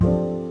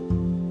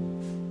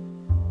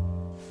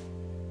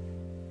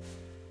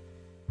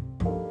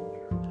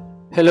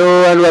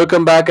Hello and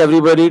welcome back,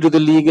 everybody, to the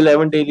League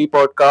 11 Daily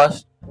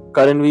Podcast.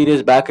 Karanveer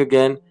is back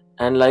again,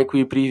 and like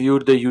we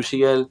previewed the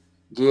UCL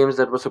games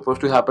that were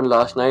supposed to happen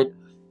last night,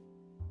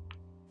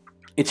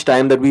 it's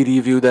time that we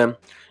review them,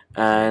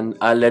 and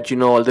I'll let you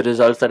know all the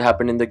results that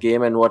happened in the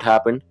game and what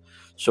happened.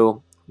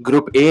 So,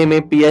 Group A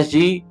में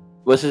PSG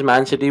versus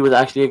Man City was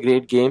actually a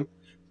great game,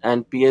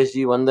 and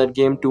PSG won that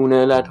game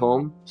 2-0 at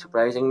home.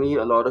 Surprisingly,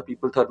 a lot of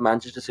people thought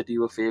Manchester City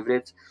were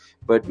favourites,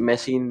 but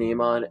Messi,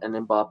 Neymar, and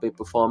Mbappe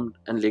performed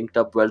and linked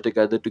up well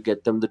together to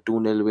get them the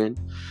 2-0 win.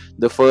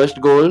 The first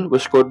goal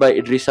was scored by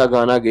Idrissa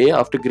Gana Gueye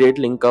after great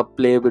link-up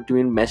play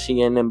between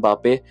Messi and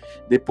Mbappe.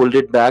 They pulled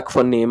it back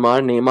for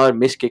Neymar. Neymar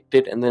miskicked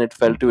it, and then it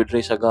fell to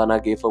Idrissa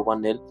Gana Gueye for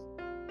 1-0.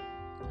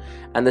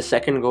 And the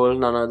second goal,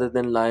 none other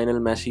than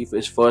Lionel Messi,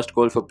 his first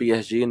goal for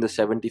PSG in the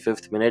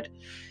 75th minute.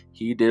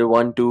 He did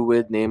 1-2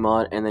 with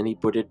Neymar, and then he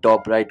put it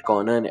top right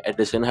corner, and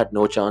Edison had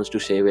no chance to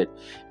save it.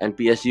 And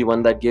PSG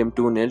won that game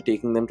 2-0,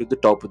 taking them to the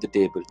top of the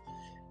table.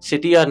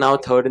 City are now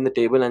third in the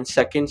table, and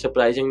second,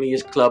 surprisingly,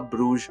 is Club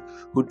Brugge,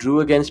 who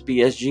drew against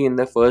PSG in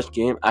their first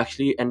game,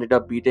 actually ended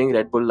up beating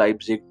Red Bull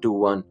Leipzig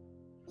 2-1.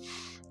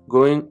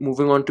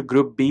 Moving on to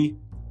Group B,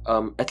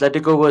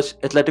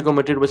 Atletico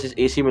Madrid versus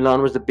AC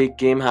Milan was the big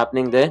game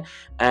happening there,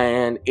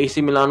 and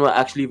AC Milan were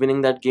actually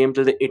winning that game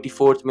till the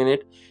 84th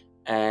minute,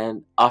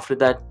 and after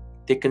that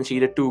they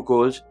conceded two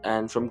goals,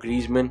 and from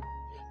Griezmann,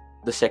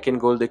 the second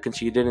goal they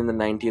conceded in the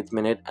 90th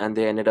minute, and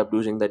they ended up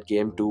losing that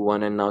game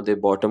 2-1, and now they're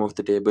bottom of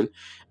the table.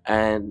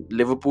 And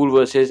Liverpool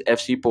versus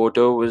FC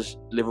Porto was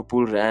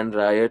Liverpool ran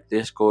riot.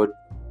 They scored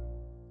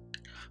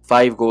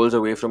 5 goals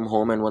away from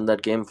home and won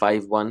that game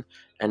 5-1,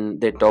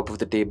 and they're top of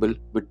the table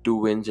with 2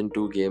 wins in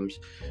 2 games.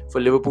 For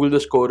Liverpool, the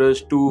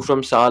scorers, 2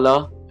 from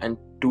Salah and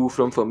 2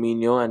 from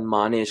Firmino, and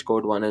Mane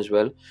scored 1 as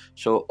well.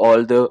 So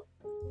all the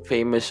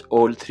famous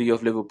old three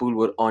of Liverpool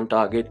were on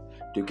target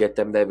to get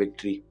them their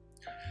victory.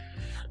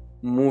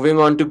 Moving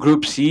on to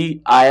Group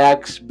C,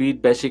 Ajax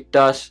beat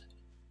Besiktas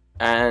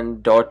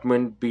and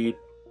Dortmund beat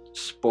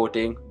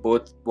Sporting.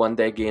 Both won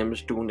their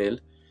games 2-0.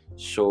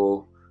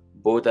 So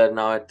both are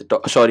now at the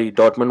top. Sorry,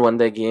 Dortmund won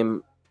their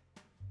game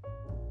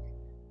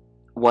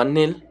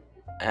 1-0,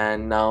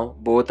 and now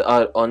both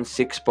are on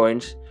 6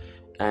 points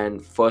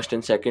and first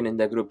and second in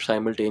their group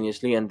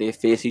simultaneously, and they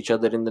face each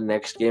other in the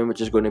next game,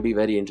 which is going to be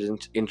very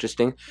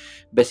interesting.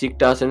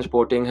 Besiktas and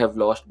Sporting have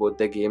lost both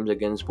their games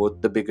against both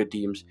the bigger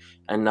teams,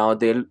 and now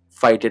they'll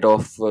fight it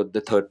off for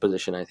the third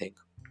position, I think.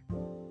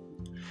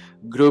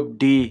 Group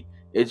D.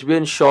 It's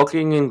been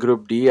shocking in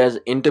Group D, as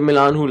Inter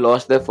Milan, who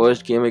lost their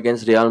first game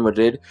against Real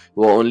Madrid,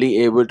 were only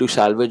able to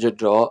salvage a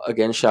draw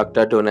against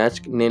Shakhtar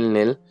Donetsk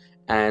 0-0,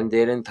 and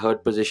they're in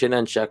third position,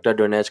 and Shakhtar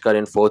Donetsk are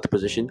in fourth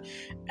position.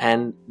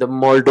 And the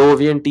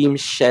Moldovan team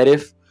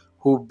Sheriff,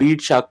 who beat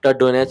Shakhtar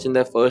Donetsk in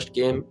their first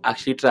game,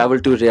 actually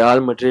traveled to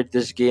Real Madrid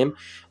this game,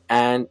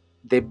 and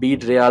they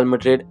beat Real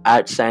Madrid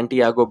at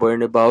Santiago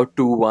Bernabeu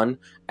 2-1,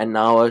 and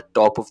now are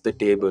top of the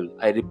table.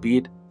 I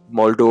repeat,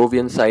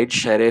 Moldovan side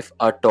Sheriff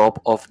are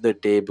top of the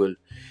table.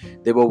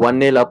 They were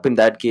 1-0 up in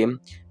that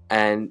game,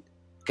 and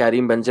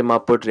Karim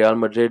Benzema put Real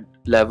Madrid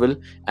level,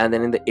 and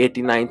then in the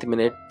 89th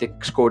minute they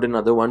scored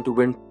another one to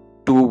win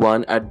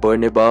 2-1 at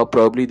Bernabeu,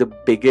 probably the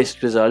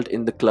biggest result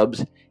in the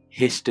club's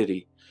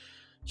history.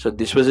 So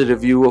this was a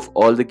review of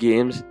all the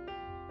games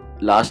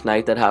last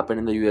night that happened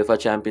in the UEFA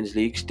Champions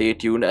League. Stay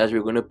tuned, as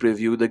we're going to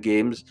preview the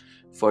games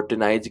for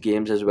tonight's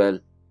games as well.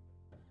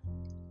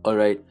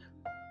 Alright,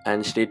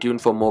 and stay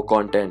tuned for more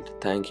content.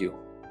 Thank you.